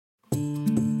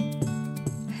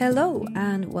Hello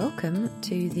and welcome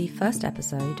to the first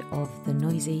episode of the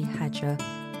Noisy Hadger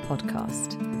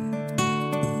podcast.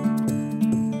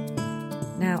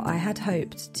 Now, I had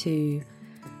hoped to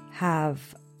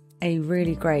have a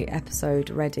really great episode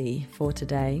ready for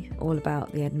today, all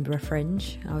about the Edinburgh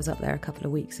Fringe. I was up there a couple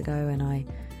of weeks ago and I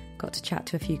got to chat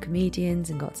to a few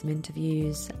comedians and got some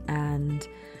interviews, and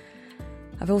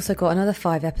I've also got another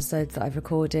 5 episodes that I've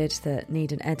recorded that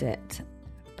need an edit,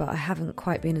 but I haven't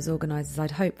quite been as organised as I'd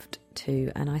hoped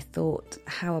to, and I thought,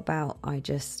 how about I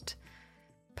just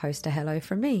post a hello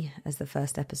from me as the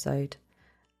first episode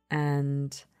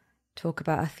and talk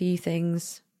about a few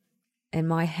things in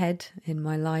my head, in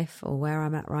my life, or where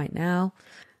I'm at right now,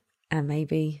 and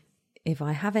maybe if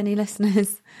I have any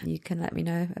listeners, you can let me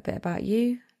know a bit about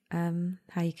you,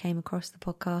 how you came across the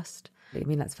podcast. I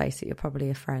mean, let's face it, you're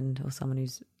probably a friend or someone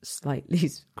who's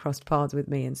crossed paths with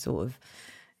me and sort of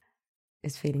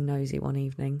is feeling nosy one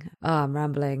evening. I'm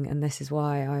rambling, and this is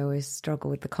why I always struggle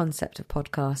with the concept of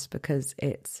podcasts, because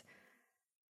it's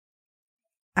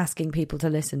asking people to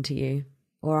listen to you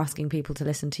or asking people to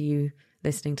listen to you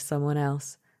listening to someone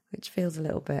else, which feels a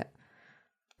little bit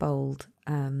bold.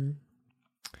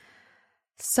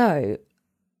 So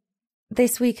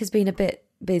this week has been a bit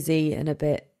busy and a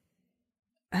bit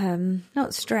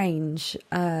not strange.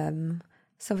 So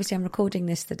obviously I'm recording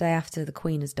this the day after the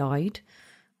Queen has died,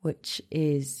 which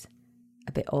is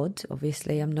a bit odd.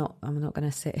 Obviously, I'm not going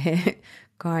to sit here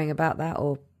crying about that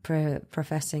or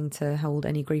professing to hold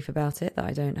any grief about it that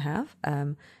I don't have.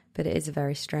 But it is a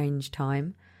very strange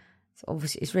time. So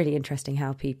obviously, it's really interesting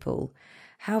how people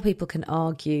can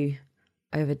argue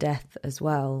over death as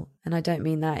well. And I don't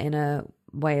mean that in a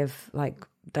way of like,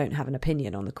 don't have an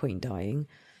opinion on the Queen dying.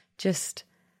 Just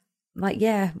like,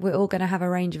 yeah, we're all going to have a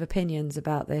range of opinions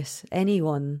about this.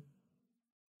 Anyone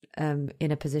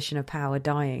in a position of power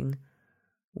dying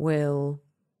will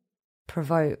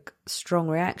provoke strong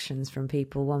reactions from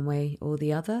people one way or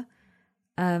the other.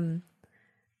 And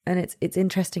it's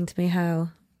interesting to me how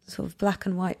sort of black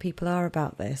and white people are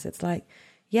about this. It's like,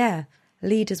 yeah,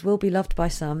 leaders will be loved by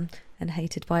some and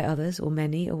hated by others, or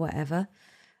many, or whatever.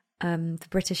 The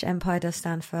British Empire does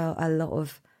stand for a lot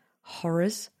of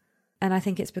horrors. And I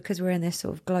think it's because we're in this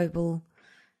sort of globalized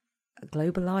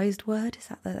word.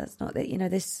 That's not that,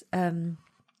 this,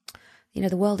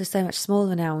 the world is so much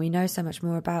smaller now. And we know so much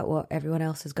more about what everyone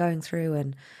else is going through,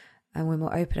 and we're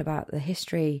more open about the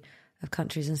history of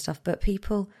countries and stuff. But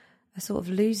people are sort of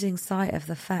losing sight of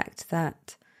the fact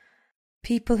that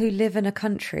people who live in a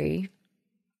country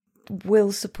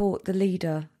will support the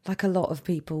leader, like a lot of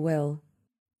people will.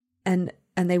 And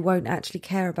they won't actually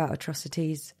care about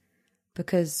atrocities,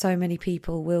 because so many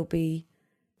people will be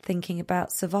thinking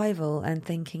about survival and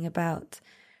thinking about,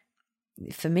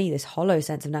 for me, this hollow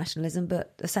sense of nationalism,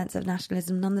 but a sense of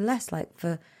nationalism nonetheless. Like,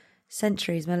 for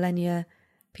centuries, millennia,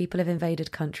 people have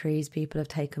invaded countries, people have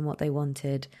taken what they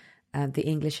wanted. The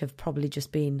English have probably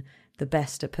just been the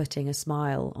best at putting a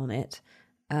smile on it.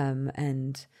 The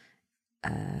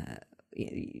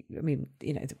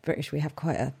British, we have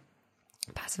quite a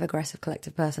passive-aggressive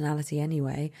collective personality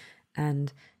anyway.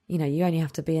 And, you only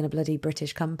have to be in a bloody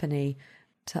British company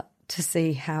to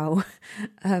see how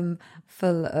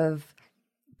full of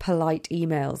polite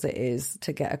emails it is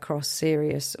to get across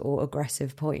serious or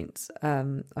aggressive points.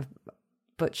 I've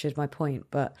butchered my point,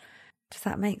 but does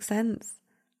that make sense?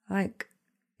 Like,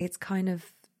 it's kind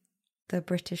of the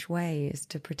British way is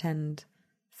to pretend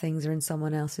things are in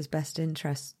someone else's best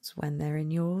interests when they're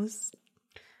in yours.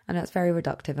 I know it's very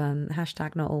reductive, and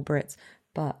hashtag not all Brits,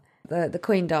 but the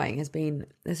Queen dying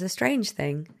is a strange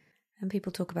thing. And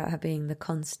people talk about her being the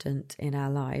constant in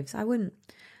our lives. I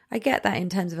get that in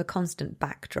terms of a constant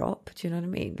backdrop. Do you know what I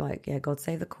mean? Like, yeah, God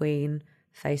save the Queen,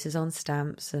 faces on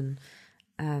stamps. And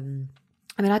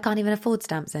I can't even afford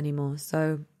stamps anymore.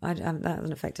 So that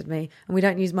hasn't affected me. And we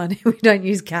don't use money. We don't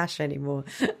use cash anymore.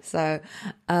 So,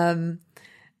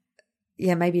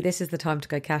 maybe this is the time to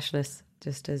go cashless,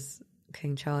 just as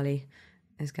King Charlie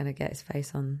is going to get his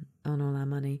face on all our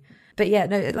money. But yeah,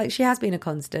 no, like, she has been a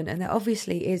constant, and there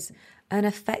obviously is an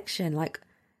affection. Like,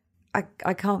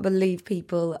 I can't believe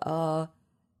people are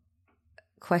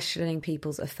questioning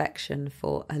people's affection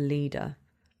for a leader,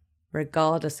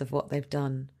 regardless of what they've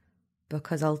done,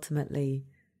 because ultimately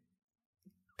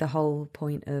the whole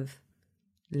point of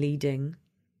leading,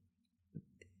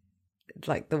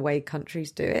 like the way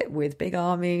countries do it, with big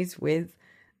armies, with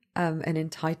an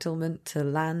entitlement to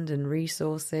land and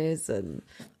resources and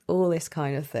all this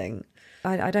kind of thing.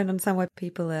 I don't understand why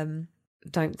people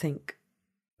don't think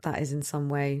that is in some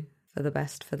way for the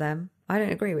best for them. I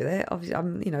don't agree with it. Obviously,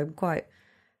 I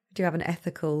do have an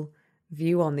ethical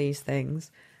view on these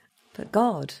things. But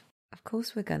God, of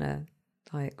course we're going to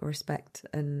like respect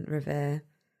and revere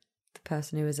the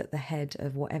person who is at the head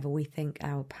of whatever we think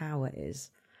our power is.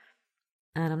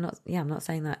 And I'm not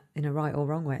saying that in a right or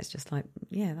wrong way. It's just like,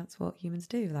 yeah, that's what humans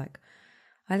do. Like,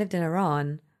 I lived in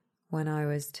Iran when I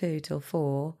was 2 till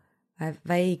 4. I have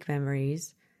vague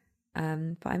memories, but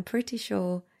I'm pretty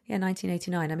sure,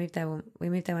 1989. We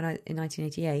moved there in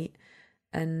 1988,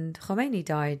 and Khomeini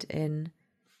died in,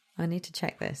 I need to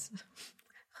check this.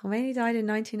 Khomeini died in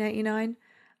 1989,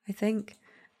 I think,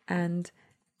 and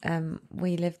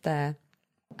we lived there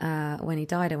when he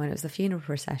died and when it was the funeral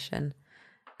procession.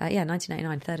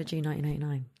 1989, 3rd of June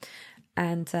 1989.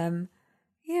 And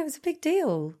it was a big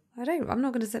deal. I'm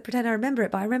not going to pretend I remember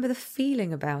it, but I remember the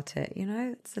feeling about it.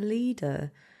 It's a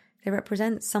leader. They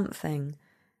represent something.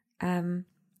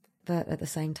 But at the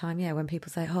same time, when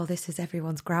people say, oh, this is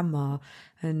everyone's grandma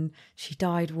and she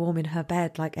died warm in her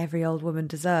bed like every old woman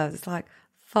deserves, it's like,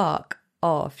 fuck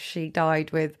off. She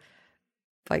died with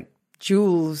like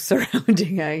jewels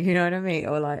surrounding her, you know what I mean?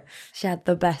 Or like she had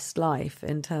the best life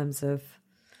in terms of,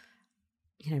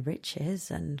 riches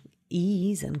and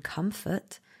ease and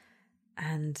comfort.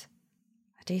 And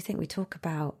I do think we talk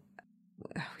about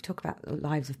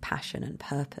lives of passion and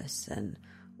purpose and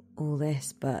all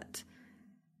this, but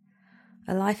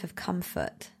a life of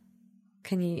comfort,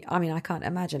 I can't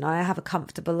imagine. I have a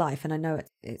comfortable life, and I know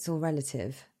it's all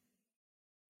relative.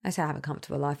 I say I have a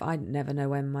comfortable life. I never know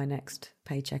when my next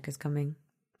paycheck is coming.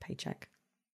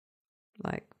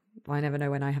 Like, I never know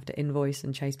when I have to invoice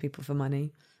and chase people for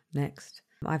money next.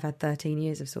 I've had 13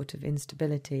 years of sort of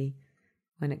instability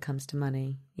when it comes to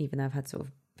money, even though I've had sort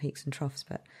of peaks and troughs,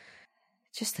 but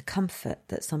just the comfort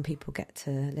that some people get to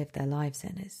live their lives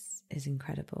in is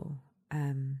incredible.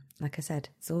 Like I said,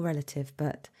 it's all relative,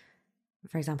 but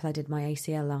for example, I did my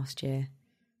ACL last year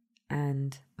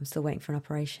and I'm still waiting for an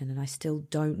operation, and I still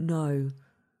don't know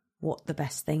what the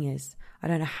best thing is. I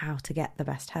don't know how to get the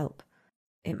best help.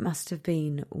 It must have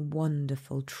been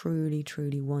wonderful, truly,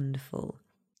 truly wonderful,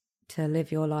 to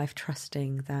live your life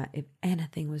trusting that if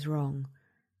anything was wrong,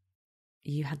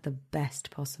 you had the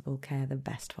best possible care, the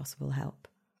best possible help.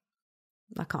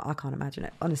 I can't imagine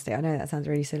it. Honestly, I know that sounds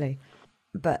really silly,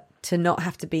 but to not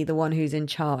have to be the one who's in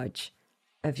charge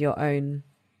of your own,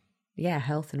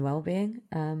 health and well-being,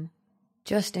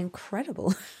 just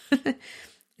incredible.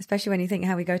 Especially when you think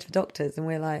how we go to doctors and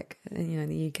we're like, in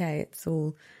the UK, it's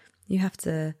all, you have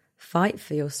to fight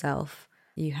for yourself.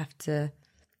 You have to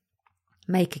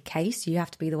make a case. You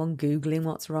have to be the one Googling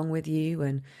what's wrong with you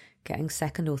and getting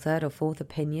second or third or fourth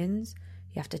opinions.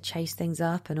 You have to chase things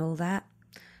up and all that.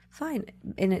 Fine.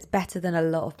 And it's better than a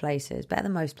lot of places, better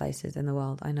than most places in the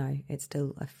world. I know it's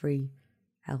still a free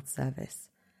health service,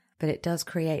 but it does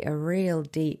create a real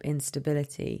deep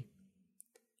instability.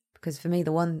 Because for me,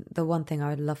 the one thing I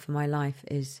would love for my life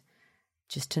is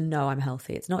just to know I'm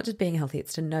healthy. It's not just being healthy,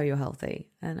 it's to know you're healthy.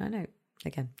 And I know,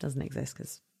 again, it doesn't exist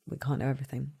because we can't know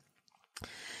everything.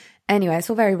 Anyway,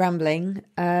 it's all very rambling.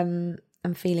 I'm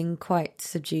feeling quite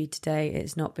subdued today.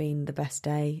 It's not been the best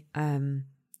day.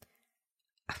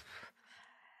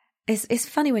 It's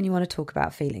funny when you want to talk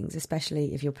about feelings,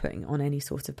 especially if you're putting on any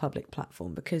sort of public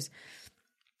platform, because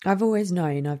I've always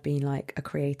known I've been like a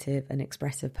creative, an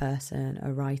expressive person,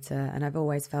 a writer, and I've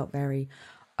always felt very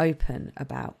open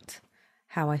about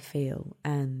how I feel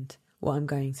and what I'm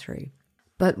going through.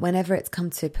 But whenever it's come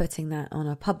to putting that on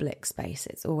a public space,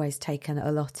 it's always taken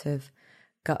a lot of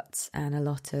guts and a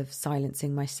lot of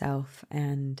silencing myself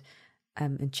and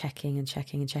checking and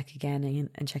checking and checking again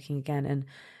and checking again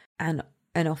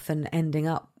and often ending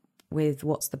up with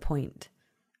what's the point?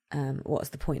 What's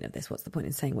the point of this? What's the point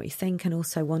in saying what you think? And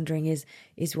also wondering is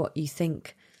what you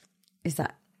think,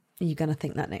 are you going to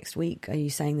think that next week? Are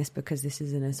you saying this because this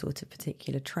is in a sort of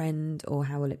particular trend, or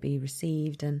how will it be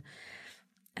received?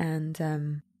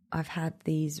 And I've had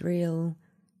these real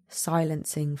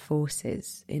silencing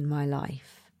forces in my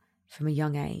life from a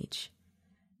young age.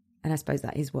 And I suppose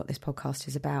that is what this podcast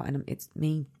is about. And it's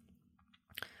me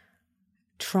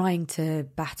trying to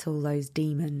battle those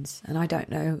demons. And I don't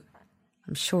know,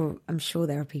 I'm sure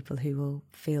there are people who will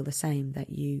feel the same, that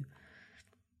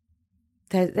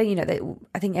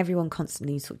I think everyone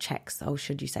constantly sort of checks, oh,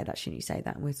 should you say that? Shouldn't you say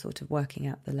that? And we're sort of working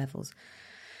out the levels.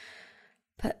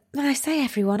 But when I say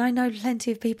everyone, I know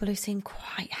plenty of people who seem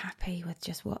quite happy with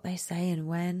just what they say and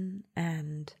when.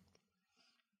 And,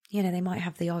 they might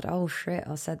have the odd, oh shit,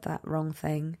 I said that wrong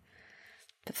thing.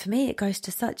 But for me, it goes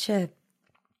to such an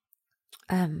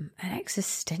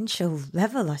existential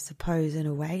level, I suppose, in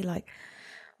a way. Like,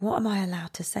 what am I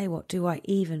allowed to say? What do I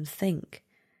even think?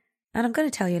 And I'm going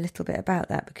to tell you a little bit about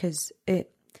that because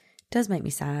it does make me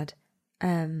sad.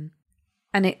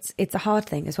 And it's a hard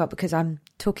thing as well, because I'm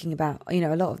talking about,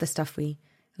 a lot of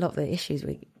the issues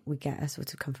we get are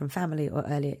sort of come from family or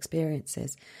early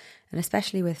experiences. And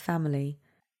especially with family,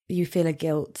 you feel a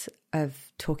guilt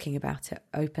of talking about it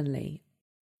openly.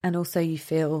 And also you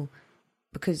feel,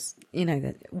 because,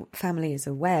 that family is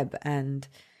a web, and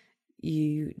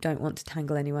you don't want to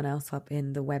tangle anyone else up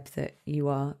in the web that you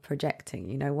are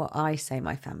projecting. What I say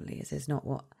my family is not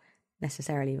what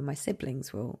necessarily even my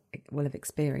siblings will have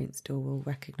experienced or will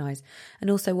recognise,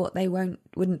 and also what they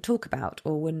wouldn't talk about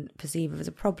or wouldn't perceive as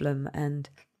a problem. And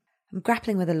I'm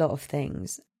grappling with a lot of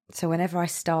things. So whenever I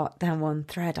start down one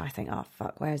thread, I think, oh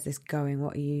fuck, where is this going?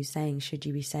 What are you saying? Should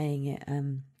you be saying it?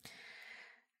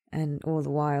 And all the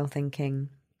while thinking,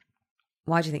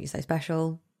 why do you think you're so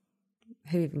special?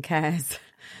 Who even cares?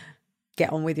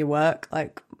 Get on with your work,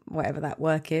 like whatever that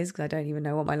work is, because I don't even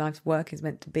know what my life's work is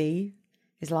meant to be.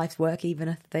 Is life's work even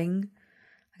a thing?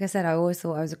 Like I said, I always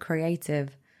thought I was a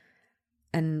creative,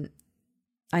 and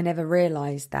I never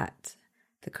realised that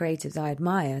the creatives I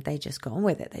admire, they just got on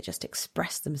with it. They just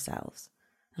express themselves.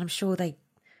 And I'm sure they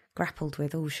grappled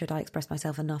with, should I express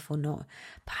myself enough or not?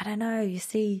 But I don't know, you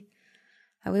see,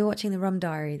 we were watching The Rum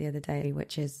Diary the other day,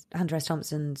 which is Hunter S.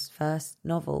 Thompson's first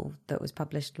novel that was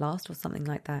published last or something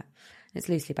like that. It's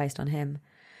loosely based on him.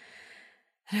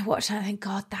 And I watched and I think,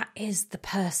 God, that is the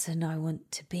person I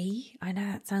want to be. I know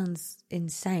that sounds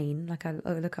insane. Like I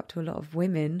look up to a lot of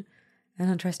women, and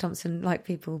Hunter S. Thompson, like,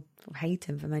 people hate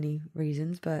him for many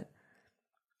reasons, but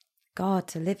God,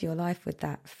 to live your life with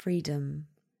that freedom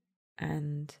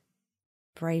and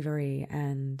bravery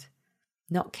and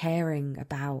not caring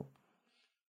about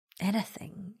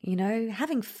anything,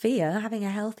 having fear, having a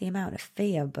healthy amount of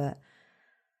fear, but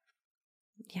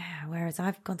yeah, whereas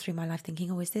I've gone through my life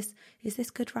thinking, is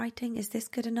this good writing? Is this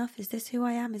good enough? Is this who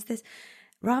I am? Is this,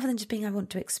 rather than just being, I want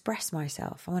to express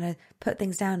myself. I want to put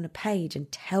things down on a page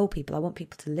and tell people. I want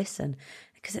people to listen,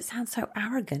 because it sounds so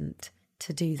arrogant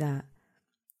to do that.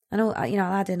 And I'll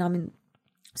add in, I'm in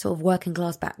sort of working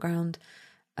class background,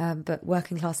 but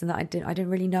working class in that I didn't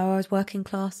really know I was working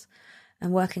class,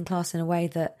 and working class in a way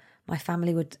that my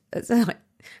family would,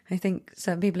 I think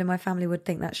certain people in my family would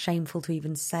think that's shameful to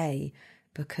even say,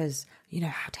 because,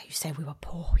 how dare you say we were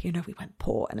poor? We went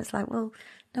poor. And it's like, well,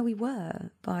 no, we were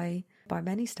by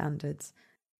many standards.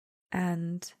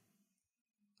 And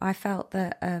I felt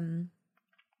that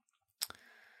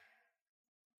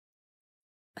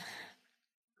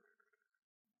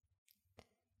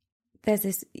there's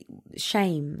this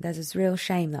real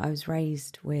shame that I was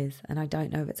raised with. And I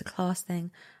don't know if it's a class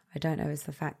thing. I don't know if it's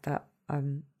the fact that I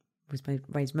was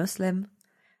raised Muslim.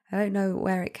 I don't know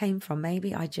where it came from.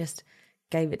 Maybe I just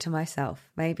gave it to myself.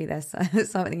 Maybe there's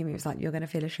something in me that's like, you're going to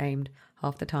feel ashamed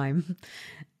half the time,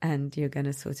 and you're going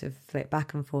to sort of flip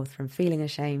back and forth from feeling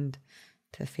ashamed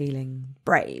to feeling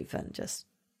brave and just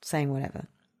saying whatever.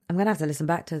 I'm going to have to listen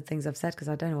back to the things I've said, because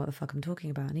I don't know what the fuck I'm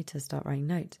talking about. I need to start writing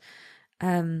notes.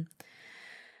 At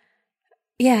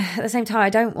the same time, I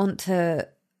don't want to...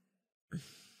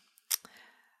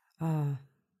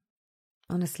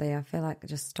 honestly, I feel like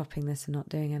just stopping this and not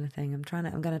doing anything. I'm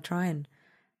going to try and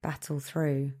battle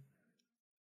through.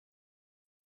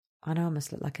 I know I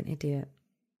must look like an idiot.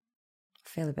 I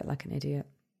feel a bit like an idiot.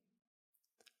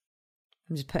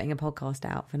 I'm just putting a podcast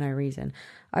out for no reason.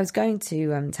 I was going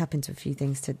to tap into a few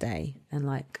things today and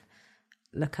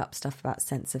look up stuff about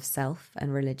sense of self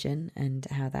and religion and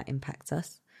how that impacts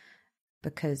us,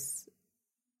 because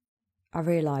I've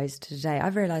realised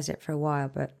it for a while,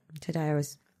 but today I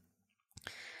was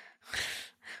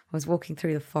walking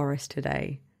through the forest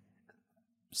today,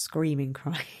 screaming,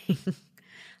 crying,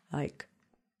 like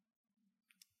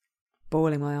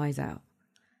bawling my eyes out.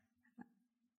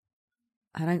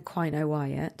 I don't quite know why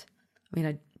yet. I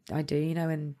mean, I do,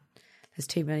 and there's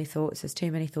too many thoughts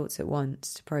at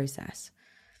once to process.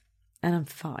 And I'm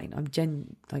fine. I'm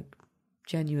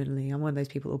genuinely, I'm one of those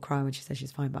people who'll cry when she says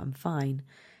she's fine, but I'm fine.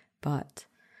 But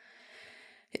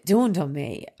it dawned on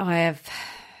me, I have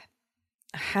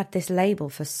had this label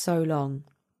for so long,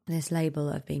 this label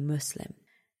of being Muslim.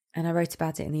 And I wrote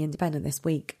about it in The Independent this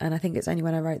week. And I think it's only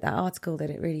when I wrote that article that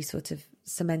it really sort of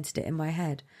cemented it in my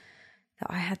head, that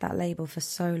I had that label for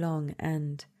so long.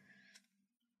 And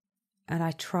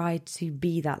I tried to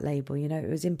be that label, it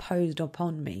was imposed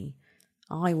upon me.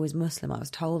 I was Muslim. I was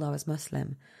told I was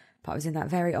Muslim, but I was in that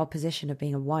very opposition of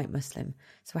being a white Muslim.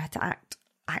 So I had to act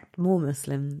more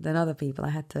Muslim than other people. I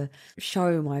had to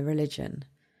show my religion,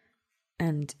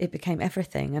 and it became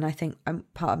everything. And I think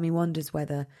part of me wonders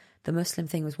whether the Muslim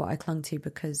thing was what I clung to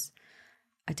because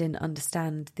I didn't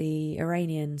understand the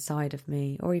Iranian side of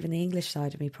me or even the English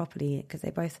side of me properly, because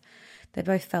they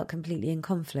both felt completely in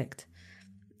conflict.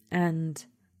 And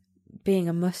being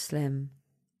a Muslim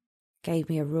gave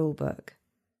me a rule book.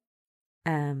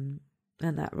 And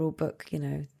that rule book, you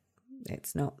know,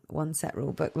 it's not one set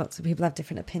rule book. Lots of people have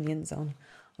different opinions on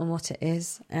what it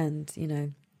is. And, you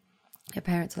know, your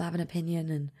parents will have an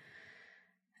opinion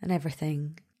and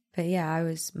everything. But yeah, I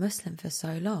was Muslim for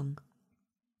so long.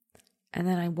 And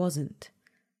then I wasn't.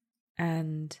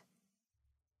 And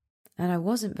I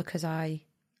wasn't because I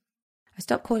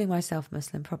stopped calling myself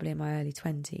Muslim probably in my early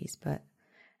 20s,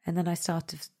 and then I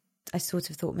sort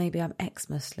of thought maybe I'm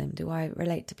ex-Muslim. Do I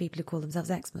relate to people who call themselves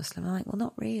ex-Muslim? I'm like, well,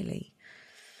 not really.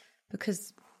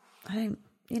 Because I don't,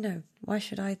 you know, why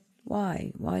should I?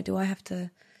 Why? Why do I have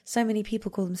to? So many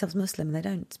people call themselves Muslim and they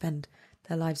don't spend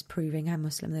their lives proving how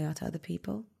Muslim they are to other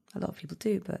people. A lot of people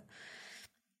do, but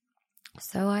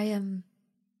so I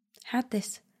had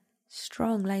this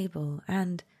strong label,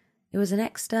 and it was an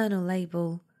external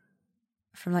label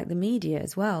from like the media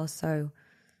as well. So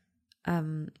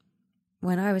when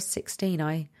I was 16,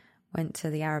 I went to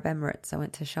the Arab Emirates. I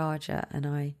went to Sharjah and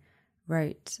I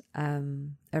wrote a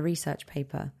research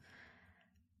paper.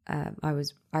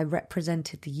 I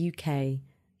represented the UK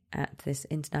at this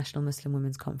International Muslim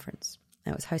Women's Conference.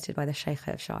 It was hosted by the Sheikh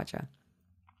of Sharjah.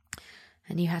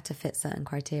 And you had to fit certain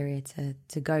criteria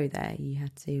to go there. You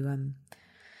had to, you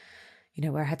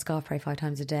know, wear a headscarf, pray 5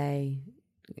 times a day,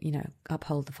 you know,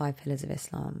 uphold the 5 pillars of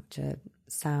Islam, which are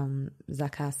Saum,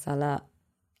 Zakat, Salat.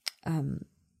 Oh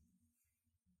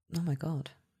my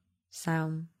God.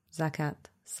 Saum, Zakat,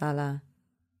 Salah.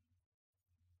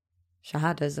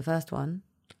 Shahada is the first one.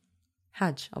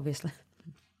 Hajj, obviously.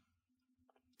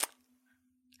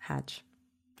 Hajj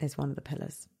is one of the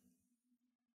pillars.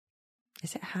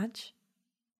 Is it Hajj?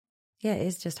 Yeah, it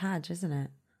is just Hajj, isn't it?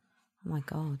 Oh my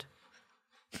God.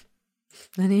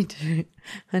 I need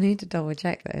to double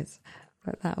check this,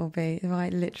 but that will be, if I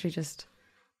literally just,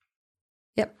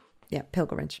 yep,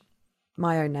 pilgrimage,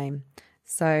 my own name.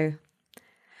 So,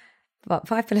 but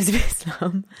 5 pillars of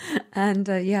Islam, and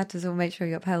you had to sort of make sure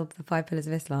you upheld the 5 pillars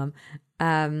of Islam.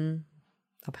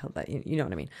 Upheld that, you know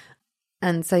what I mean.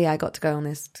 And so yeah, I got to go on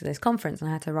to this conference, and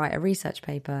I had to write a research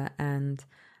paper, and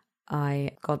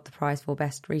I got the prize for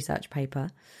best research paper.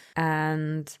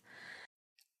 And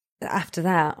after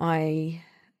that, I'd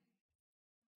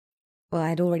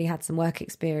already had some work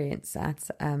experience at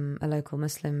a local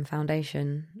Muslim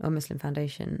foundation,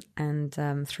 and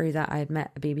through that I had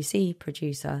met a BBC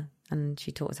producer, and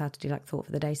she taught us how to do like Thought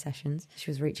for the Day sessions. She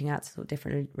was reaching out to sort of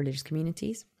different religious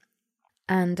communities,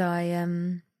 and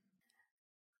I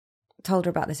told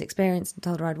her about this experience and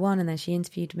told her I'd won, and then she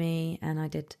interviewed me, and I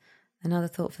did another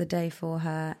Thought for the Day for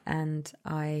her, and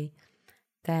I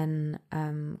then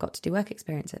got to do work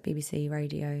experience at BBC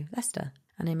Radio Leicester,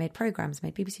 and I made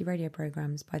BBC radio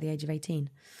programmes by the age of 18.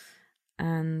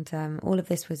 And all of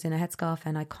this was in a headscarf,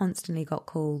 and I constantly got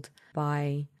called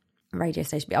by radio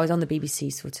station. I was on the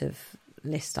BBC sort of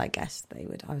list, I guess.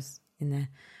 I was in the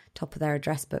top of their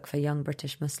address book for young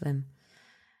British Muslim.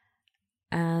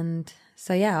 And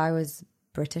so, yeah, I was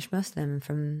British Muslim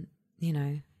from, you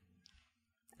know,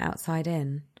 outside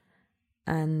in.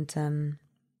 And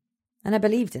I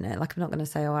believed in it. Like, I'm not going to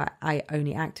say, oh, I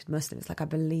only acted Muslim. It's like I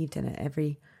believed in it.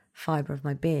 Every fibre of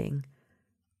my being.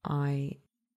 I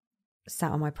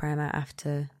sat on my prayer mat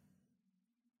after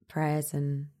prayers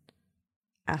and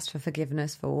asked for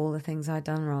forgiveness for all the things I'd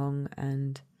done wrong,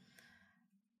 and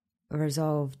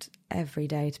resolved every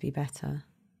day to be better.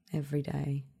 Every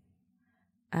day.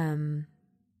 And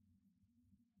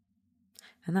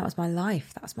that was my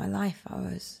life. I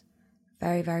was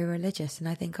very, very religious, and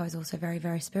I think I was also very,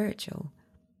 very spiritual.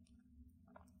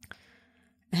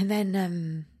 And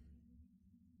then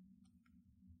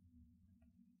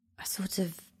I sort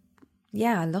of,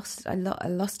 I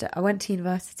lost it. I went to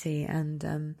university,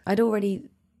 and I'd already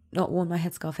not worn my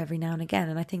headscarf every now and again,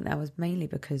 and I think that was mainly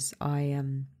because I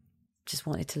just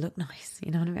wanted to look nice.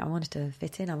 You know what I mean? I wanted to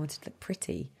fit in. I wanted to look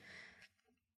pretty.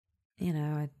 You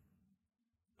know, I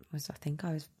was a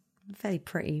fairly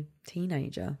pretty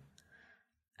teenager.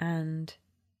 And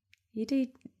I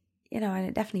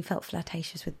definitely felt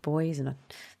flirtatious with boys, and I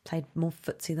played more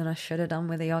footsie than I should have done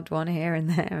with the odd one here and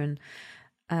there.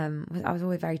 And I was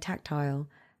always very tactile,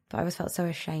 but I always felt so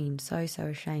ashamed, so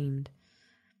ashamed.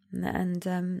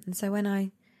 And so when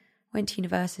I went to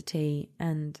university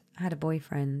and had a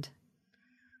boyfriend,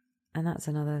 and that's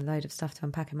another load of stuff to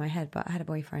unpack in my head, but I had a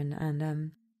boyfriend,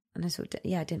 and I sort of,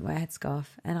 I didn't wear a headscarf,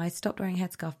 and I stopped wearing a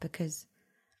headscarf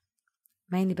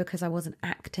mainly because I wasn't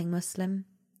acting Muslim.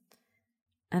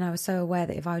 And I was so aware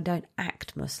that if I don't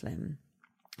act Muslim,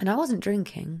 and I wasn't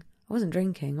drinking, I wasn't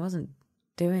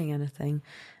doing anything.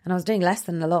 And I was doing less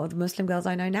than a lot of the Muslim girls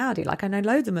I know now do. Like, I know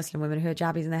loads of Muslim women who are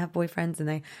jabbis and they have boyfriends and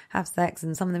they have sex,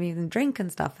 and some of them even drink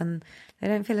and stuff, and they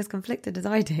don't feel as conflicted as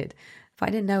I did. But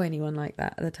I didn't know anyone like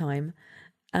that at the time.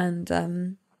 And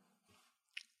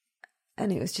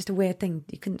it was just a weird thing.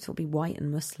 You couldn't sort of be white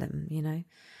and Muslim, you know.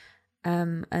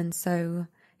 And so,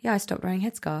 yeah, I stopped wearing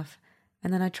headscarf.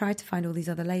 And then I tried to find all these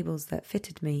other labels that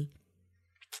fitted me.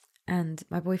 And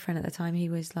my boyfriend at the time, he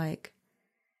was like,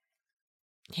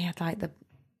 he had like the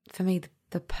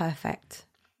perfect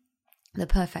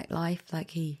life. Like,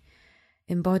 he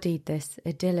embodied this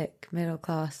idyllic middle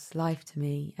class life to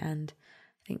me. And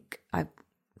I think I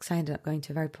ended up going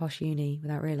to a very posh uni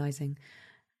without realising.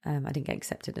 I didn't get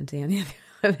accepted into any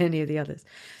of the others.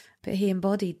 But he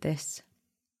embodied this,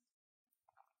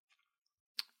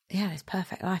 this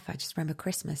perfect life. I just remember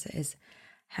Christmas at his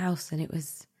house, and it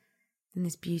was in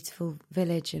this beautiful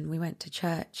village, and we went to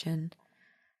church, and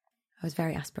I was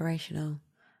very aspirational.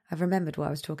 I've remembered what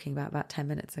I was talking about 10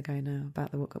 minutes ago now,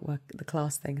 about the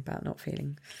class thing, about not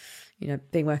feeling,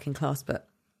 being working class, but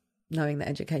knowing that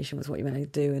education was what you meant to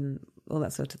do and all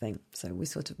that sort of thing. So we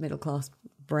sort of middle class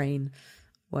brain,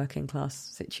 working class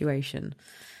situation.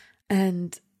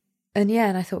 And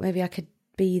I thought maybe I could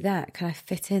be that. Could I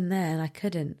fit in there? And I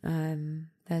couldn't.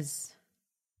 There's,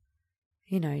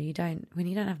 when you don't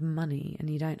have money and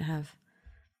you don't have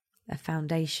a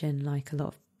foundation like a lot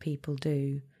of people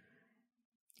do,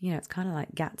 it's kind of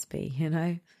like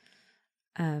Gatsby,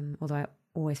 although I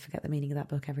always forget the meaning of that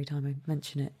book every time I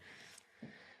mention it.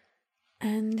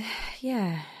 And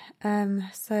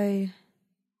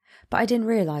but I didn't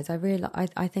realise. I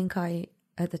think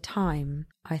at the time,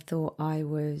 I thought I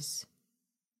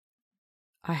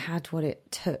had what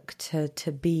it took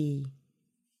to be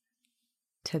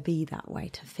that way,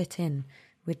 to fit in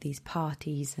with these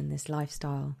parties and this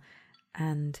lifestyle.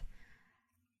 And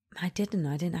I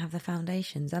didn't have the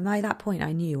foundations. And by that point,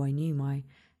 I knew my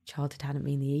childhood hadn't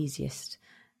been the easiest.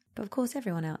 But of course,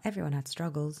 everyone had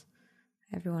struggles.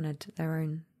 Everyone had their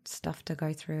own stuff to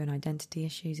go through and identity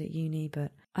issues at uni,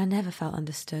 but I never felt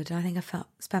understood. I think I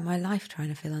spent my life trying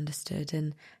to feel understood,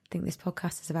 and I think this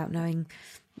podcast is about knowing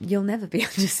you'll never be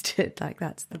understood. Like,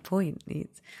 that's the point.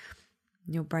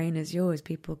 Your brain is yours.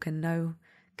 People can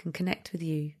connect with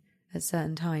you at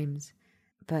certain times,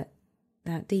 but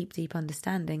that deep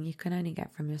understanding you can only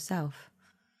get from yourself.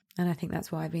 And I think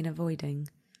that's what I've been avoiding,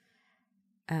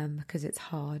 because it's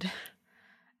hard.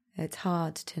 It's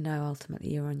hard to know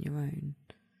ultimately you're on your own.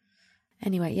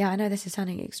 Anyway, I know this is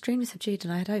sounding extremely subdued,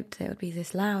 and I had hoped that it would be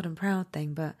this loud and proud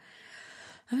thing, but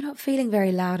I'm not feeling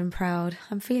very loud and proud.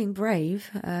 I'm feeling brave,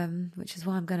 which is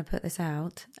why I'm going to put this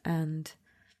out. And,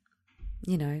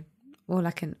 all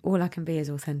I can be is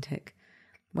authentic.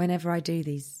 Whenever I do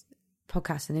these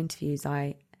podcasts and interviews,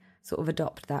 I sort of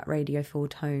adopt that Radio 4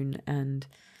 tone and,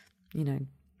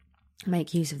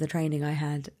 make use of the training I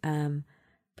had,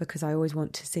 because I always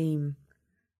want to seem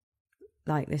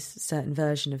like this certain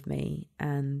version of me,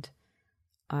 and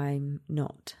I'm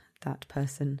not that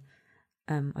person,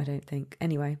 I don't think.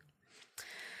 Anyway,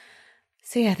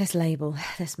 so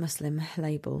this Muslim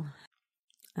label,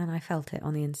 and I felt it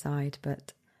on the inside,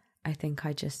 but I think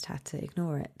I just had to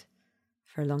ignore it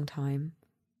for a long time.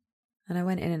 And I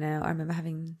went in and out. I remember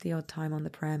having the odd time on the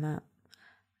prayer mat.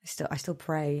 I still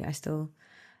pray. I still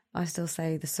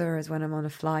say the surahs when I'm on a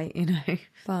flight,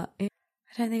 But I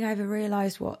don't think I ever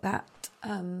realised what that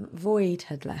void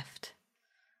had left.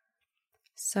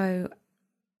 So,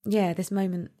 this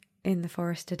moment in the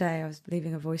forest today, I was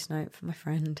leaving a voice note for my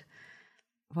friend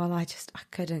while I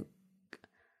couldn't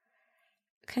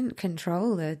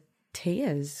control the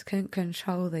tears, couldn't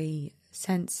control the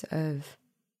sense of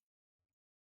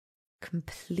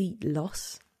complete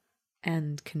loss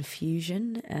and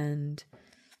confusion. And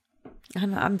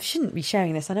I shouldn't be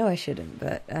sharing this. I know I shouldn't,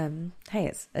 but hey,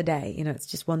 it's a day. It's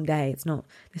just one day.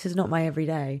 This is not my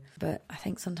everyday. But I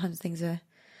think sometimes things are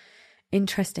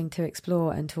interesting to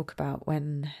explore and talk about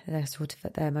when they're sort of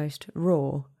at their most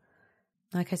raw.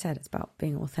 Like I said, it's about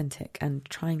being authentic and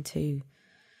trying to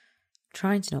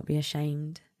not be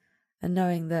ashamed, and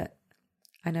knowing that,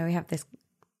 I know we have this,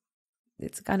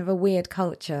 it's kind of a weird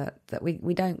culture that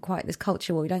we don't quite, this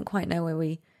culture where we don't quite know where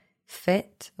we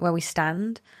fit, where we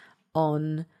stand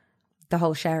on the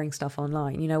whole sharing stuff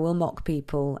online. We'll mock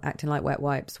people acting like wet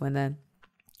wipes when they're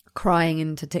crying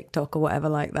into TikTok or whatever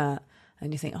like that.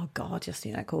 And you think, oh God, just,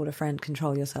 call a friend,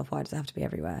 control yourself. Why does it have to be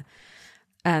everywhere?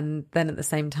 And then at the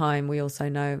same time, we also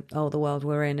know, the world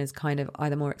we're in is kind of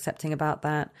either more accepting about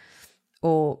that,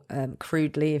 or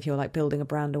crudely, if you're like building a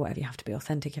brand or whatever, you have to be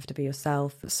authentic, you have to be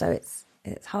yourself. So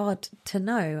it's hard to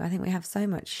know. I think we have so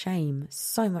much shame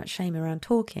around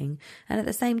talking. And at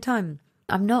the same time,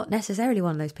 I'm not necessarily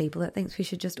one of those people that thinks we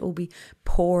should just all be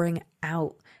pouring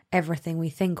out everything we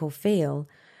think or feel.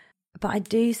 But I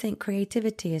do think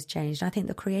creativity has changed. I think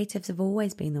the creatives have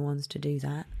always been the ones to do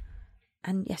that.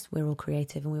 And yes, we're all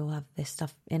creative and we all have this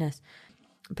stuff in us.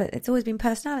 But it's always been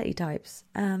personality types.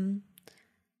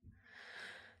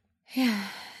 Yeah,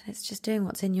 it's just doing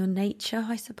what's in your nature,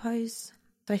 I suppose.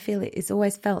 So I feel it's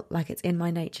always felt like it's in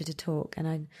my nature to talk.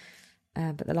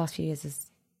 But the last few years has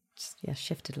just,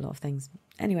 shifted a lot of things.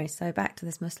 Anyway, so back to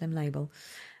this Muslim label.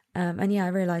 And I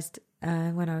realised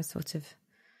when I was sort of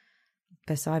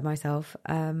beside myself,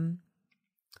 like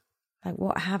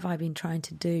what have I been trying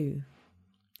to do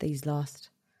these last...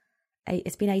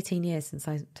 It's been 18 years since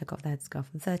I took off the headscarf.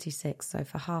 I'm 36, so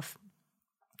for half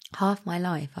my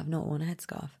life I've not worn a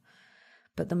headscarf.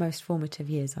 But the most formative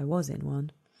years I was in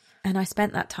one. And I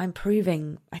spent that time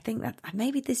proving, I think that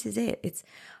maybe this is it.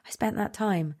 I spent that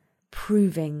time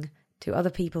proving to other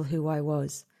people who I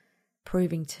was.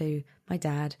 Proving to my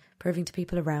dad, proving to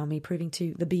people around me, proving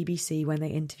to the BBC when they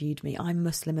interviewed me, I'm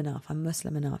Muslim enough. I'm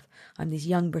this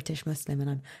young British Muslim and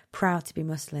I'm proud to be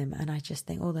Muslim. And I just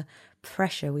think all the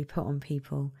pressure we put on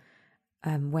people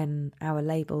when our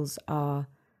labels are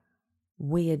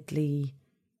weirdly,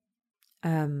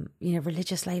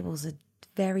 religious labels are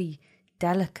very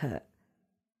delicate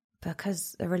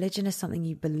because a religion is something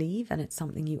you believe and it's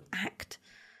something you act.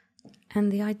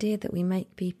 And the idea that we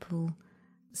make people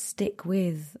stick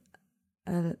with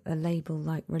a label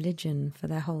like religion for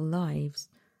their whole lives,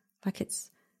 like it's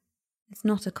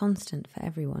not a constant for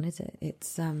everyone, is it?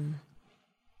 It's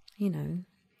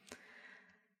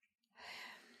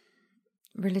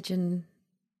religion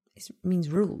means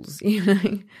rules.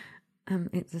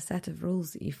 It's a set of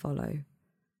rules that you follow,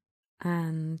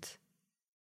 and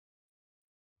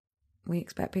we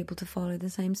expect people to follow the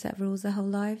same set of rules their whole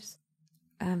lives,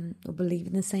 or believe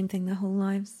in the same thing their whole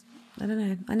lives. I don't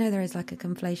know. I know there is like a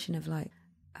conflation of like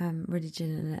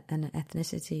religion and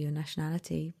ethnicity or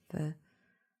nationality for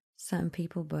certain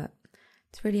people, but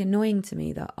it's really annoying to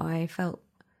me that I felt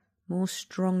more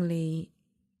strongly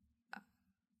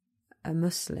a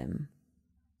Muslim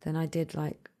than I did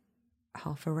like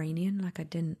half Iranian. Like I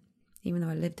didn't, even though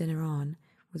I lived in Iran,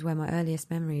 was where my earliest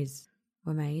memories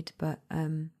were made. But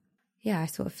I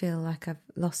sort of feel like I've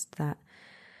lost that.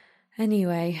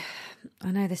 Anyway,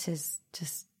 I know this is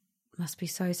just must be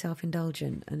so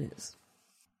self-indulgent, and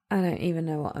I don't even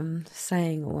know what I'm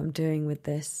saying or what I'm doing with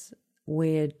this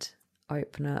weird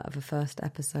opener of a first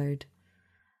episode.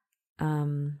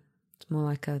 It's more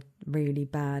like a really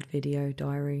bad video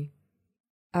diary.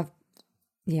 I've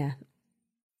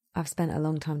spent a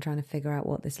long time trying to figure out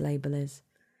what this label is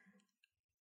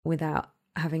without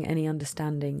having any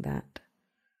understanding that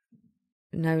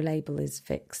no label is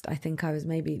fixed. I think I was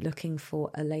maybe looking for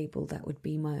a label that would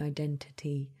be my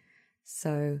identity.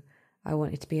 So I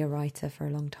wanted to be a writer for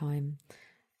a long time.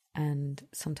 And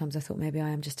sometimes I thought maybe I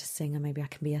am just a singer. Maybe I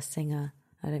can be a singer.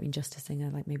 I don't mean just a singer.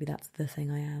 Like maybe that's the thing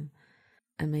I am.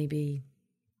 And maybe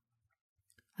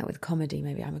like with comedy,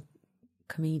 maybe I'm a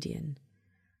comedian.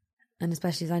 And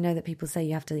especially as I know that people say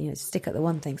you have to, stick at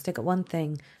one thing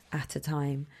at a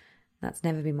time. That's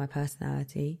never been my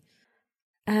personality.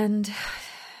 And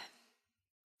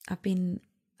I've been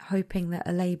hoping that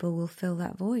a label will fill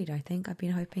that void, I think. I've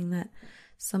been hoping that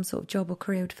some sort of job or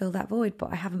career would fill that void,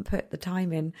 but I haven't put the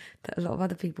time in that a lot of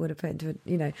other people would have put into it.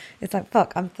 It's like,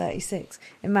 fuck, I'm 36.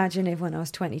 Imagine if when I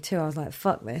was 22, I was like,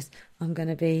 fuck this, I'm going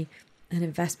to be an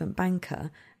investment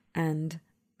banker and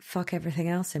fuck everything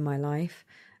else in my life.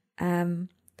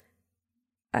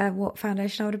 What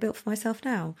foundation I would have built for myself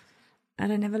now.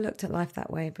 And I never looked at life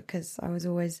that way because I was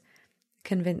always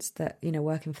convinced that,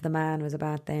 working for the man was a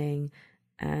bad thing.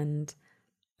 And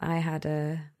I had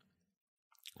a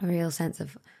real sense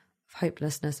of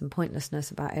hopelessness and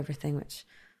pointlessness about everything, which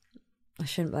I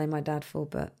shouldn't blame my dad for,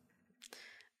 but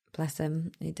bless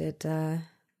him, he did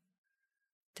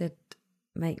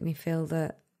make me feel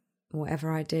that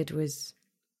whatever I did was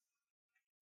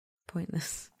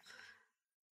pointless.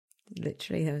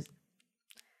 Literally, there was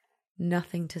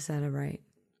nothing to celebrate.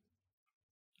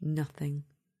 Nothing.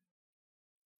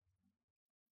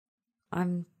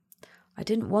 I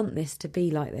didn't want this to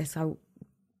be like this. I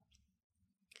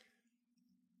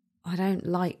don't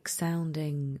like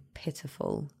sounding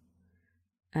pitiful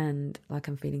and like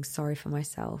I'm feeling sorry for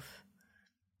myself.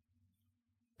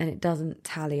 And it doesn't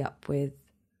tally up with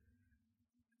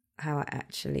how I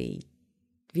actually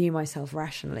view myself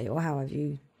rationally or how I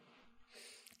view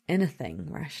anything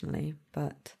rationally.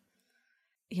 But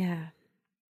yeah,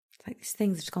 it's like these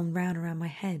things have just gone round around my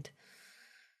head.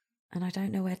 And I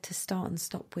don't know where to start and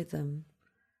stop with them.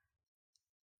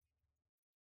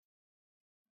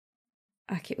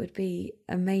 Like, it would be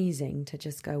amazing to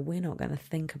just go, we're not going to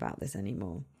think about this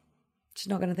anymore. Just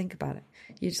not going to think about it.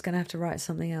 You're just going to have to write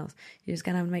something else. You're just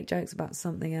going to have to make jokes about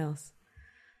something else.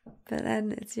 But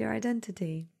then it's your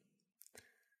identity.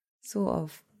 Sort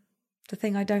of. The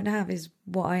thing I don't have is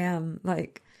what I am.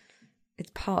 Like,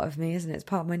 it's part of me, isn't it? It's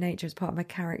part of my nature. It's part of my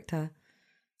character.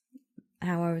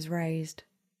 How I was raised.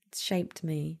 It's shaped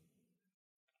me.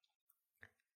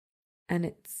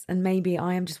 And maybe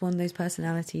I am just one of those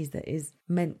personalities that is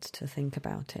meant to think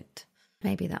about it.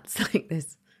 Maybe that's like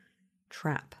this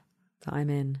trap that I'm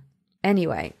in.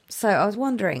 Anyway, so I was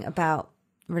wondering about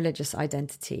religious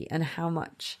identity and how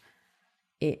much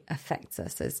it affects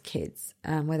us as kids,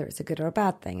 whether it's a good or a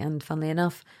bad thing. And funnily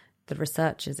enough, the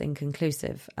research is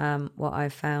inconclusive. What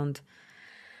I've found,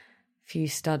 few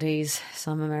studies,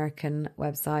 some American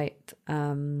website,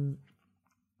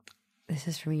 this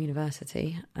is from a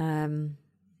university,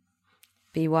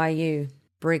 BYU,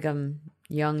 Brigham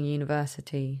Young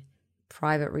University,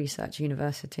 private research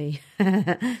university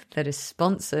that is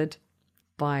sponsored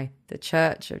by the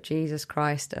Church of Jesus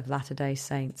Christ of Latter-day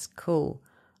Saints. Cool.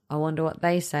 I wonder what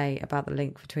they say about the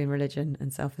link between religion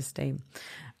and self-esteem.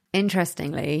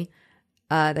 Interestingly,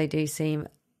 they do seem,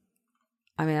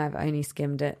 I mean, I've only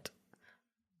skimmed it,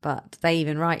 but they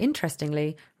even write,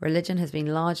 interestingly, religion has been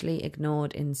largely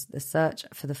ignored in the search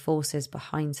for the forces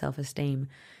behind self-esteem.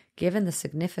 Given the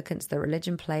significance that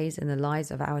religion plays in the lives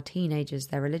of our teenagers,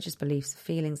 their religious beliefs,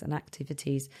 feelings and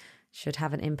activities should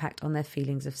have an impact on their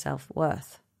feelings of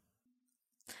self-worth.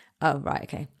 Oh, right,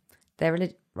 okay.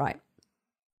 Right.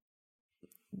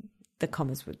 The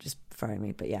commas were just throwing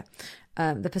me, but yeah.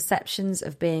 The perceptions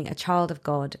of being a child of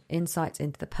God, insights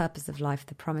into the purpose of life,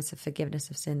 the promise of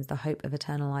forgiveness of sins, the hope of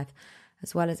eternal life,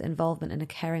 as well as involvement in a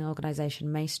caring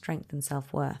organisation may strengthen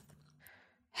self-worth.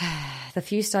 The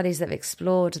few studies that have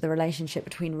explored the relationship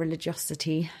between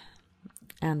religiosity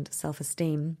and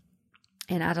self-esteem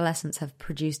in adolescence have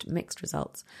produced mixed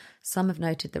results. Some have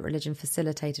noted that religion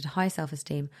facilitated high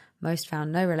self-esteem, most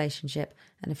found no relationship,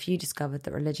 and a few discovered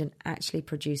that religion actually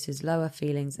produces lower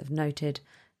feelings of noted,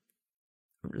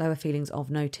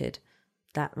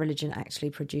 that religion actually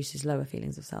produces lower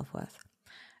feelings of self-worth.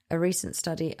 A recent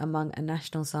study among a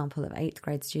national sample of 8th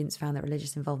grade students found that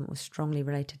religious involvement was strongly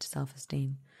related to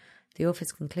self-esteem. The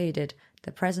authors concluded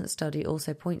the present study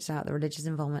also points out that religious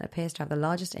involvement appears to have the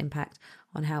largest impact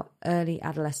on how early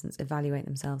adolescents evaluate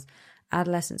themselves.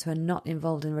 Adolescents who are not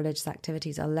involved in religious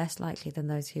activities are less likely than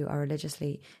those who are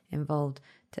religiously involved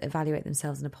to evaluate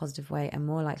themselves in a positive way, and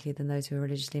more likely than those who are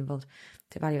religiously involved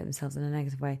to evaluate themselves in a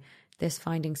negative way. This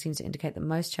finding seems to indicate that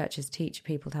most churches teach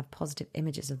people to have positive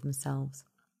images of themselves,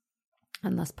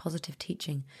 and thus positive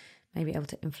teaching may be able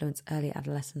to influence early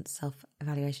adolescent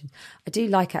self-evaluation. I do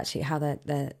like actually how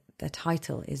their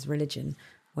title is religion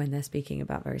when they're speaking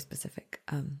about very specific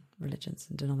religions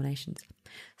and denominations.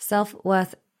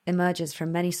 Self-worth emerges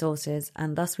from many sources,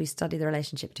 and thus we study the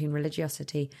relationship between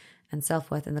religiosity and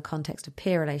self-worth in the context of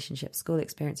peer relationships, school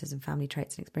experiences, and family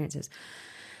traits and experiences.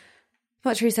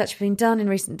 Much research has been done in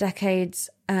recent decades.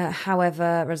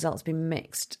 However, results have been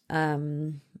mixed.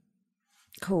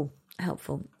 Cool.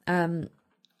 Helpful.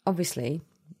 Obviously,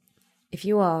 if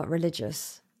you are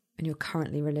religious and you're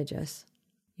currently religious,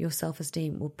 your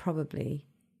self-esteem will probably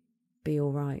be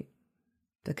all right,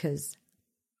 because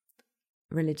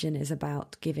religion is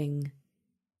about giving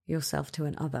yourself to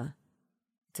another.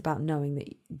 It's about knowing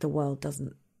that the world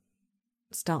doesn't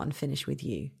start and finish with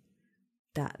you,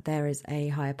 that there is a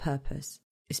higher purpose,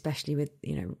 especially with,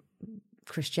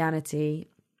 Christianity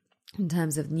in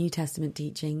terms of New Testament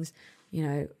teachings,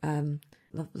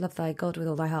 love thy God with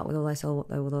all thy heart, with all thy soul,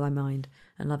 with all thy mind,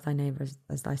 and love thy neighbour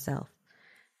as thyself.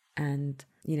 And,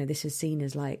 this is seen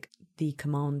as like the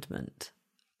commandment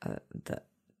that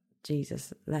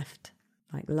Jesus left.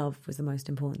 Like, love was the most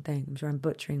important thing. I'm sure I'm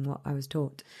butchering what I was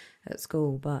taught at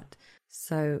school. But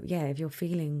so, yeah, if you're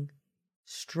feeling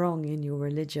strong in your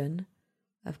religion,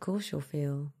 of course you'll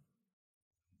feel,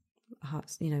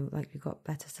 like you've got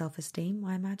better self-esteem,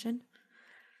 I imagine.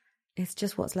 It's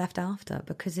just what's left after,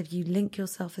 because if you link your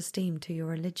self-esteem to your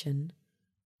religion,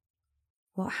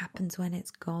 what happens when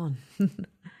it's gone?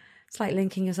 It's like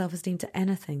linking your self-esteem to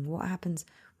anything. What happens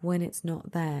when it's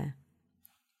not there?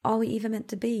 Are we even meant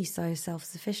to be so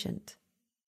self-sufficient?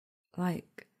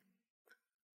 Like,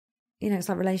 it's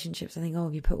like relationships. I think,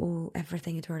 if you put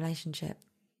everything into a relationship,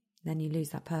 then you lose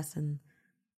that person,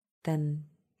 then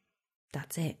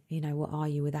that's it. What are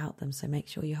you without them? So make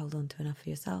sure you hold on to enough for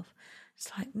yourself. It's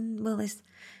like,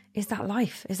 is that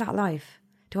life? Is that life?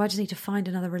 Do I just need to find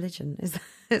another religion? Is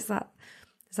that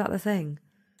Is that the thing?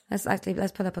 Let's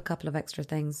put up a couple of extra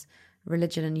things.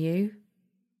 Religion and you.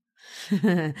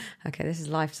 Okay, this is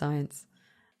life science.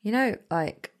 You know,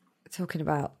 like talking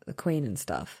about the Queen and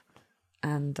stuff,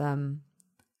 and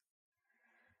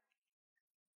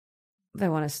they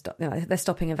want to stop. They're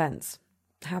stopping events.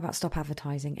 How about stop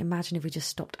advertising? Imagine if we just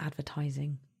stopped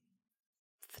advertising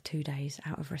for 2 days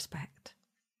out of respect.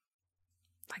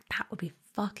 Like, that would be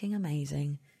fucking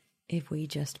amazing if we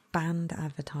just banned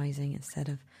advertising instead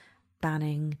of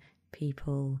banning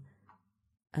people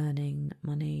earning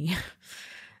money.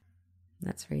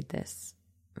 Let's read this.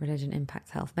 Religion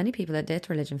impacts health. Many people adhere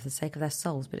to religion for the sake of their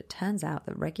souls, but it turns out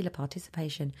that regular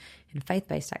participation in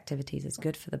faith-based activities is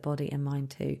good for the body and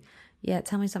mind too. Yeah,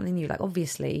 tell me something new. Like,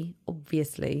 obviously,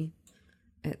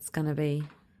 it's going to be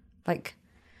like,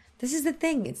 this is the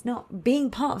thing. It's not, being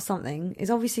part of something is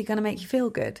obviously going to make you feel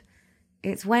good.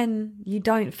 It's when you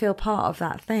don't feel part of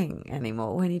that thing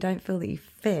anymore, when you don't feel that you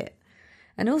fit.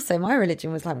 And also, my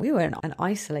religion was like, we were an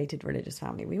isolated religious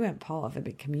family. We weren't part of a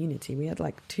big community. We had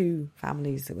like 2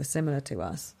 families that were similar to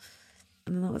us.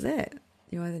 And then that was it.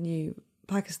 You either knew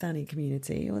Pakistani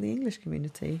community or the English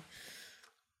community.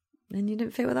 And you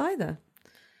didn't fit with either.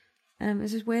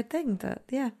 It's this weird thing that,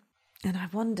 yeah. And I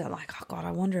wonder, like, oh God,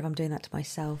 I wonder if I'm doing that to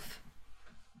myself.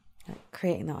 Like,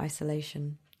 creating that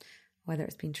isolation. Whether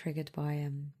it's been triggered by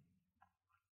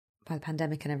the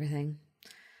pandemic and everything.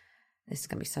 This is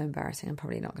going to be so embarrassing. I'm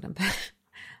probably not going to...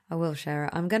 I will share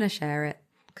it. I'm going to share it,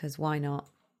 because why not?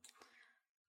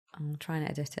 I'll try and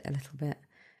edit it a little bit.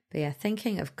 But yeah,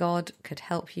 thinking of God could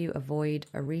help you avoid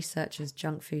a researcher's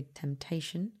junk food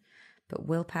temptation, but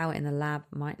willpower in the lab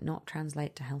might not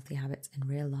translate to healthy habits in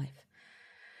real life.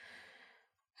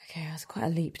 Okay, that's quite a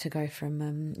leap to go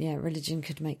from, religion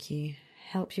could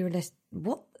help you resist...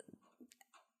 What?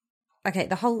 Okay,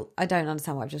 I don't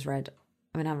understand what I've just read.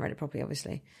 I mean, I haven't read it properly,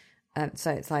 obviously.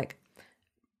 So it's like,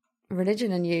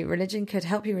 religion could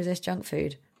help you resist junk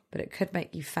food, but it could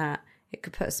make you fat. It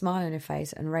could put a smile on your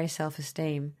face and raise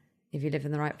self-esteem if you live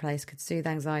in the right place, could soothe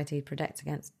anxiety, protect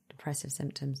against depressive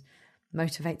symptoms,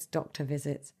 motivates doctor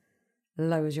visits,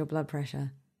 lowers your blood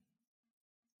pressure.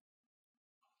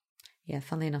 Yeah,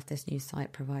 funnily enough, this news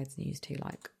site provides news to,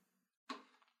 like,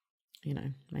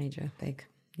 major, big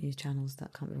news channels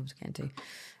that can't be able to get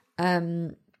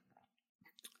into.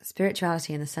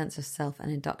 Spirituality in the sense of self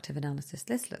and inductive analysis.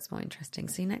 This looks more interesting.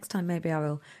 See, next time maybe I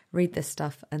will read this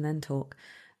stuff and then talk.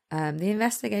 The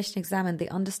investigation examined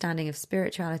the understanding of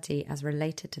spirituality as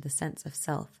related to the sense of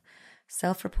self.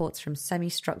 Self-reports from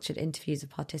semi-structured interviews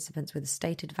of participants with a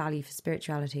stated value for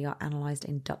spirituality are analysed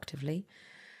inductively.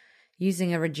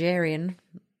 Using a Rogerian,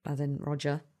 as in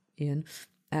Roger, Ian,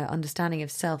 understanding of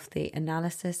self, the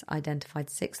analysis identified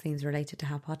 6 themes related to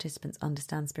how participants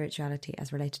understand spirituality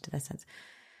as related to their sense.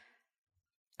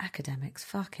 Academics,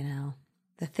 fucking hell.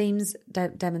 The themes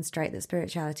demonstrate that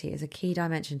spirituality is a key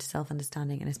dimension to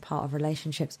self-understanding and is part of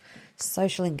relationships,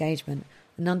 social engagement,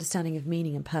 an understanding of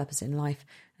meaning and purpose in life,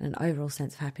 and an overall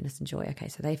sense of happiness and joy. Okay,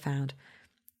 so they found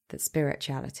that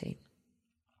spirituality.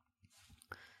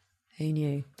 Who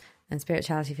knew? And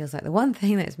spirituality feels like the one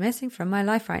thing that is missing from my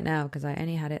life right now, because I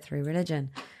only had it through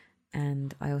religion.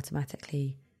 And I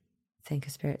automatically think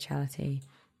of spirituality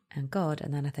and God,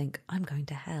 and then I think, I'm going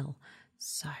to hell.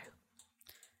 So,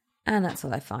 and that's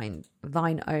what I find.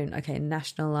 Thine Own, okay,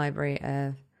 National Library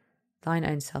of Thine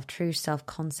Own Self, True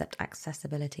Self-Concept,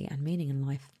 Accessibility and Meaning in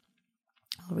Life.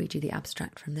 I'll read you the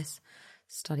abstract from this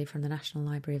study from the National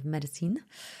Library of Medicine.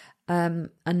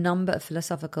 A number of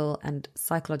philosophical and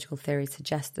psychological theories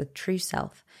suggest that true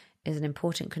self is an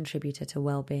important contributor to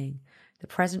well-being. The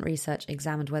present research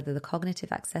examined whether the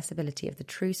cognitive accessibility of the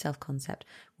true self-concept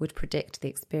would predict the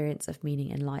experience of meaning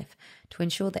in life. To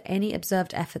ensure that any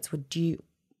observed efforts were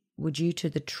due to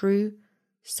the true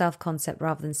self-concept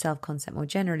rather than self-concept more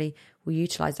generally, will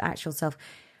utilise actual self...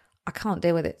 I can't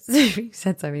deal with it. You've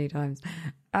said so many times.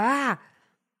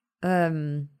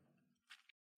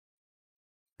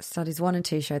 Studies 1 and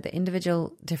 2 showed that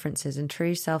individual differences in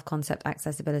true self-concept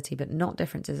accessibility, but not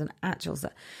differences in actual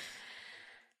self...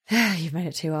 You've made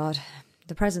it too hard.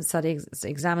 The present study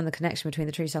examined the connection between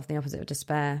the true self and the opposite of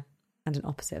despair, and an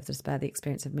opposite of despair, the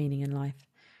experience of meaning in life.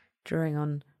 Drawing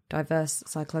on diverse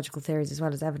psychological theories as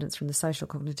well as evidence from the social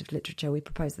cognitive literature, we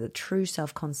propose that the true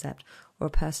self-concept, or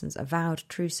a person's avowed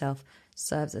true self,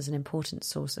 serves as an important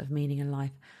source of meaning in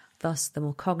life. Thus, the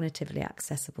more cognitively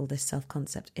accessible this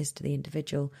self-concept is to the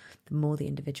individual, the more the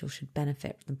individual should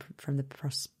benefit from the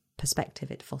perspective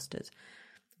it fosters.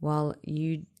 While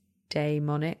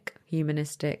eudaimonic,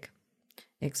 humanistic,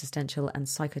 existential and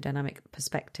psychodynamic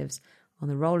perspectives on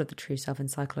the role of the true self in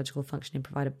psychological functioning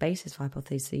provide a basis for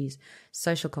hypotheses,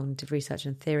 social cognitive research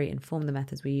and theory inform the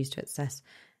methods we use to assess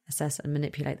and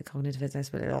manipulate the cognitive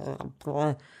assessment.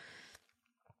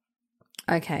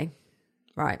 Okay,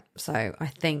 right. So I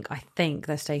think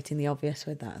they're stating the obvious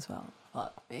with that as well.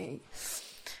 Fuck me.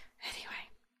 Anyway,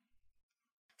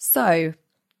 so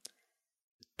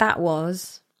that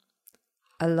was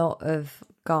a lot of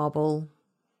garbles,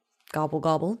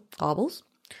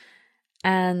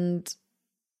 and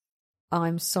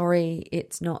I'm sorry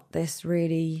it's not this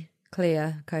really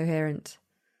clear, coherent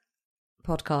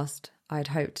podcast I'd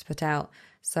hoped to put out.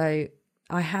 So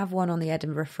I have one on the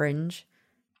Edinburgh Fringe.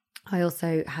 I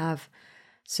also have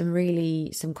some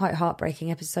quite heartbreaking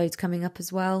episodes coming up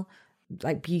as well,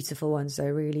 like beautiful ones. So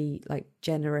really like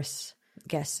generous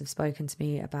guests have spoken to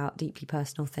me about deeply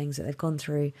personal things that they've gone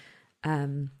through.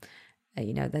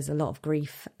 There's a lot of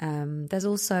grief. There's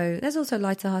also a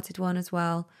lighter-hearted one as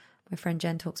well. My friend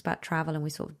Jen talks about travel, and we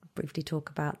sort of briefly talk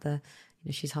about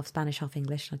she's half Spanish, half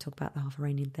English, and I talk about the half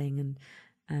Iranian thing,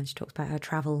 and she talks about her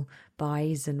travel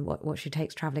buys and what she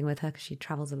takes traveling with her, because she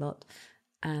travels a lot.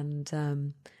 And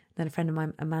then a friend of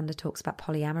mine, Amanda, talks about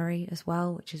polyamory as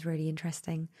well, which is really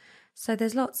interesting. So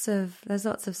there's lots of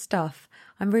stuff.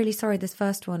 I'm really sorry this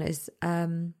first one is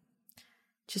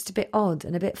just a bit odd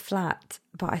and a bit flat,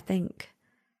 but I think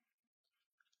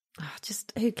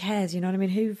just who cares, you know what I mean?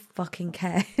 Who fucking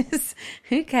cares?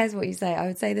 Who cares what you say? I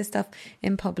would say this stuff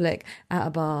in public at a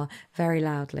bar very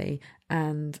loudly,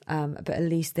 and but at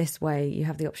least this way you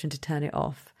have the option to turn it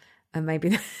off. And maybe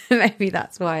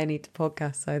that's why I need to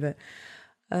podcast, so that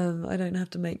I don't have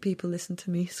to make people listen to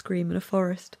me scream in a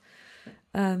forest.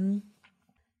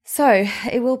 So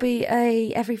it will be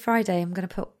every Friday I'm going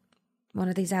to put one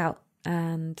of these out,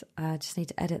 and I just need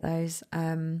to edit those.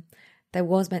 There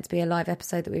was meant to be a live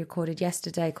episode that we recorded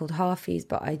yesterday called Halfies,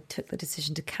 but I took the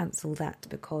decision to cancel that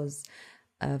because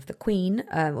of the Queen.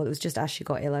 It was just as she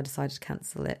got ill, I decided to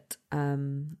cancel it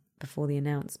before the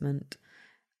announcement,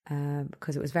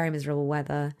 because it was very miserable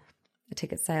weather. The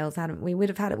ticket sales we would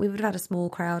have had a small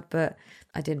crowd, but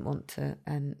I didn't want to.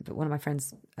 But one of my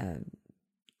friends'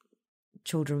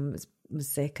 children was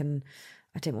sick, and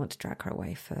I didn't want to drag her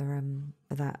away for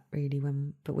that really.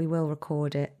 But we will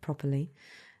record it properly.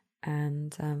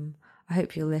 And I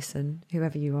hope you'll listen,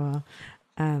 whoever you are.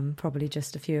 Probably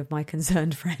just a few of my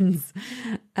concerned friends.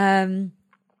 Muslim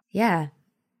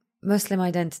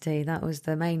identity, that was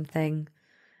the main thing.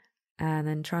 And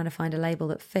then trying to find a label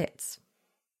that fits.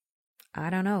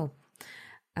 I don't know.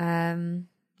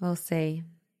 We'll see.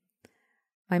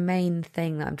 My main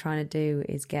thing that I'm trying to do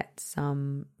is get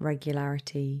some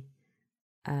regularity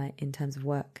in terms of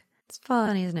work. It's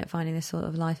funny, isn't it, finding this sort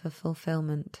of life of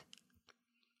fulfillment?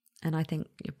 And I think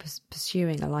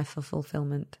pursuing a life of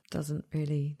fulfillment doesn't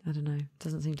seem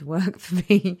to work for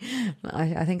me.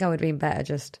 I think I would be better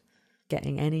just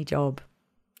getting any job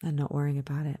and not worrying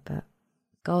about it. But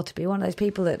God, to be one of those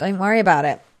people that don't worry about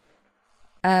it.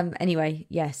 Anyway,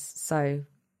 yes. So,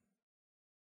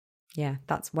 yeah,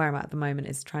 that's where I'm at the moment,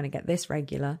 is trying to get this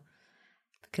regular.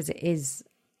 Because it is,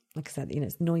 like I said,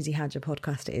 it's Noisy Hadger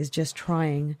podcast. It is just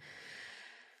trying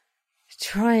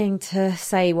to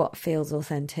say what feels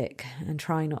authentic and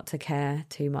trying not to care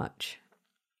too much.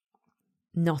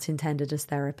 Not intended as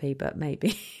therapy, but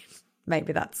maybe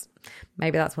that's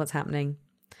what's happening.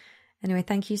 Anyway,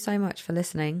 thank you so much for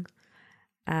listening,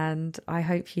 and I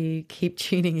hope you keep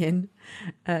tuning in.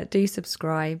 Do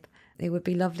subscribe. It would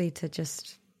be lovely to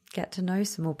just get to know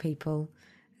some more people.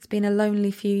 It's been a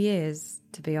lonely few years,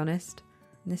 to be honest.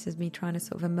 And this is me trying to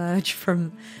sort of emerge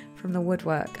from the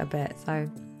woodwork a bit. So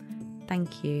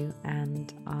thank you,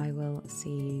 and I will see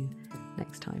you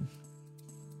next time.